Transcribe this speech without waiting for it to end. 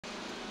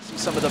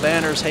Some of the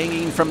banners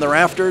hanging from the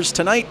rafters.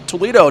 Tonight,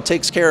 Toledo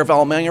takes care of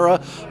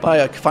Elmira by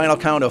a final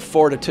count of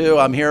 4-2.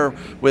 I'm here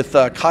with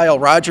Kyle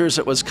Rogers.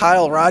 It was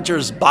Kyle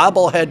Rogers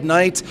Bobblehead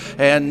Night,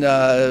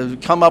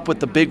 and come up with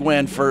the big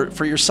win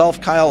for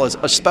yourself, Kyle.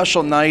 A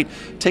special night.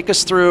 Take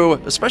us through,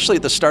 especially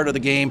at the start of the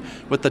game,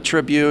 with the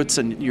tributes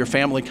and your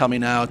family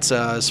coming out.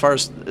 As far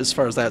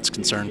as that's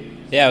concerned.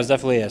 Yeah, it was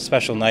definitely a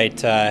special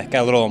night. Got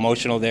a little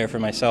emotional there for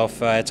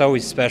myself. It's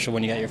always special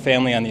when you got your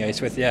family on the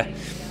ice with you.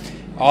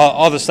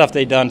 All the stuff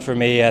they've done for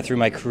me through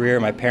my career,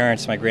 my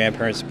parents, my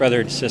grandparents,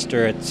 brother and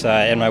sister,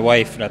 and my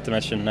wife, not to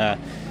mention,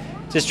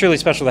 just truly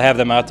special to have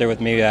them out there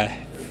with me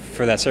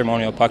for that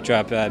ceremonial puck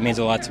drop. It means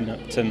a lot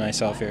to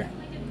myself here.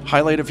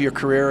 Highlight of your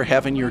career,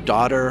 having your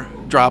daughter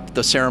drop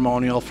the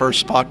ceremonial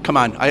first puck. Come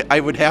on, I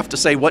would have to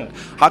say,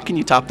 how can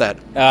you top that?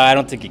 I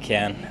don't think you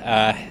can.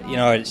 You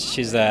know,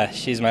 she's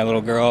my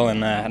little girl, and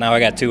now I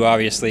got two,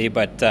 obviously,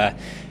 but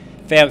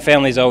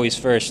family's always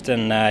first,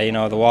 and you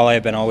know, the Walleye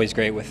have been always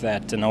great with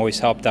that and always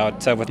helped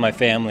out with my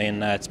family,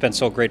 and it's been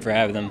so great for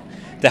having them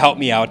to help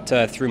me out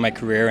through my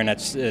career, and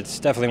it's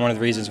definitely one of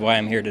the reasons why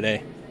I'm here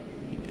today.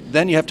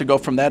 Then you have to go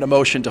from that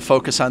emotion to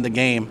focus on the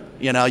game.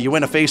 You know, you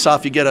win a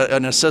face-off, you get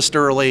an assist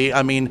early.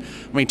 I mean,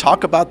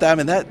 talk about that. I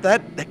mean,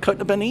 that couldn't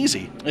have been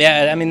easy.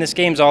 Yeah, I mean, this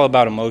game's all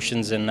about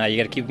emotions, and you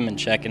got to keep them in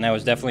check, and that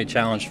was definitely a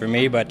challenge for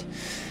me, but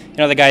you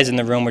know, the guys in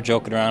the room were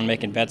joking around,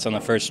 making bets on the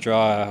first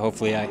draw.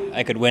 Hopefully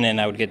I could win it and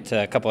I would get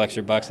a couple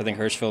extra bucks. I think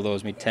Hirschfield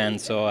owes me 10,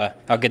 so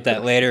I'll get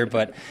that later.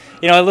 But,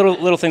 you know,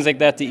 little things like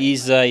that to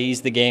ease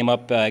the game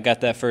up.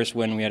 Got that first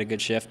win. We had a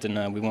good shift,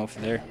 and we went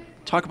from there.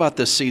 Talk about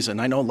this season.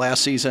 I know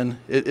last season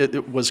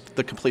it was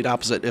the complete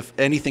opposite. If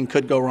anything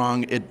could go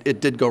wrong,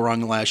 it did go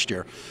wrong last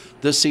year.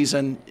 This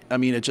season, I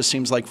mean, it just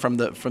seems like from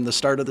the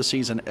start of the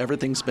season,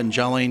 everything's been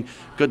gelling.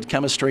 Good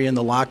chemistry in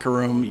the locker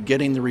room,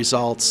 getting the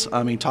results.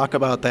 I mean, talk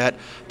about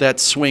that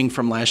swing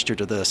from last year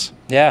to this.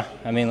 Yeah,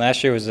 I mean,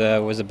 last year was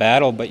a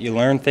battle, but you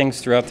learn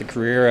things throughout the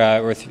career,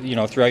 you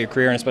know, throughout your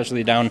career, and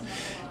especially down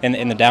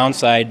in the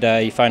downside,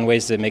 you find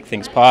ways to make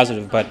things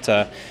positive.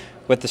 But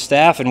with the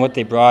staff and what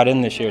they brought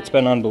in this year, it's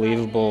been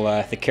unbelievable.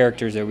 The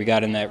characters that we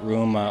got in that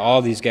room,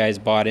 all these guys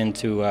bought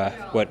into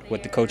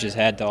what the coaches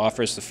had to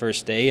offer us the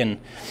first day, and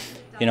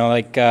you know,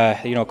 like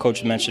you know,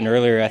 Coach mentioned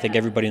earlier, I think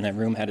everybody in that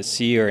room had a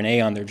C or an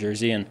A on their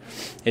jersey, and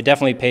it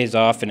definitely pays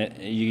off. And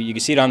you can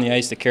see it on the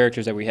ice, the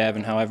characters that we have,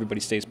 and how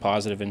everybody stays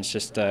positive, and it's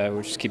just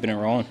we're just keeping it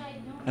rolling.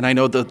 And I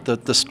know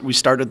we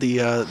started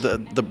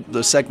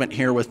the segment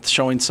here with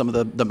showing some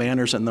of the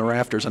banners and the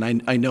rafters,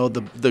 and I know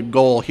the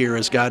goal here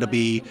has got to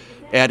be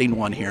adding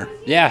one here.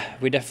 Yeah,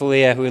 we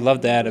definitely we'd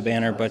love to add a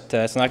banner, but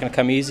it's not going to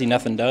come easy.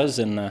 Nothing does,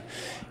 and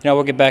you know,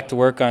 we'll get back to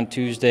work on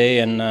Tuesday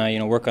and you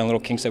know, work on little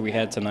kinks that we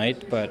had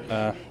tonight. But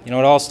you know,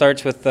 it all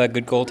starts with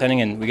good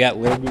goaltending, and we got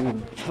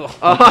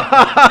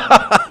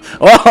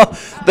well,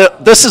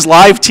 this is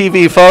live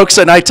TV, folks,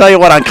 and I tell you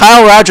what, on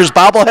Kyle Rogers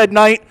Bobblehead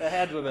Night,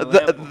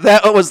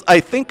 that was, I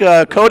think,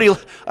 Cody,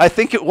 I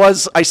think it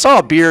was, I saw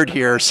a beard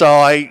here,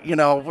 so you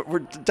know, we're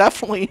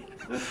definitely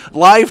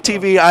live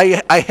TV.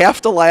 I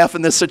have to laugh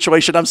in this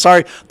situation. I'm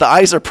sorry, the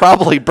eyes are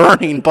probably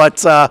burning,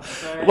 but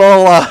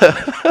well,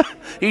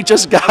 he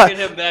just got. I'll get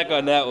him back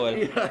on that one.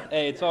 Yeah.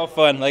 Hey, it's all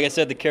fun. Like I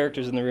said, the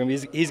characters in the room.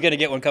 He's gonna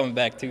get one coming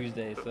back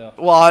Tuesday. So.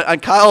 Well, on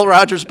Kyle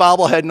Rogers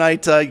Bobblehead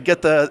Night, you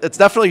get it's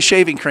definitely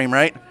shaving cream,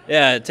 right?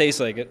 Yeah, it tastes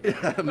like it.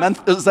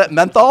 Is that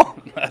menthol?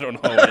 I don't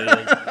know what it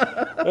is.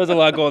 There's a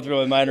lot going through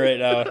my mind right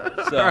now.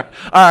 So. All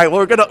right,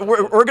 well,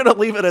 we're gonna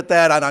leave it at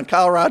that. On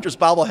Kyle Rogers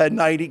Bobblehead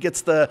Night, he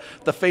gets the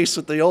face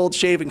with the old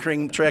shaving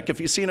cream trick. If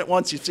you've seen it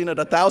once, you've seen it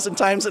 1,000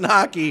 times in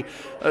hockey.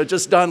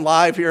 Just done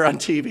live here on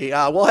TV.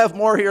 We'll have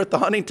more here at the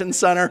Huntington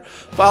Center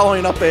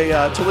following up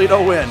a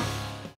Toledo win.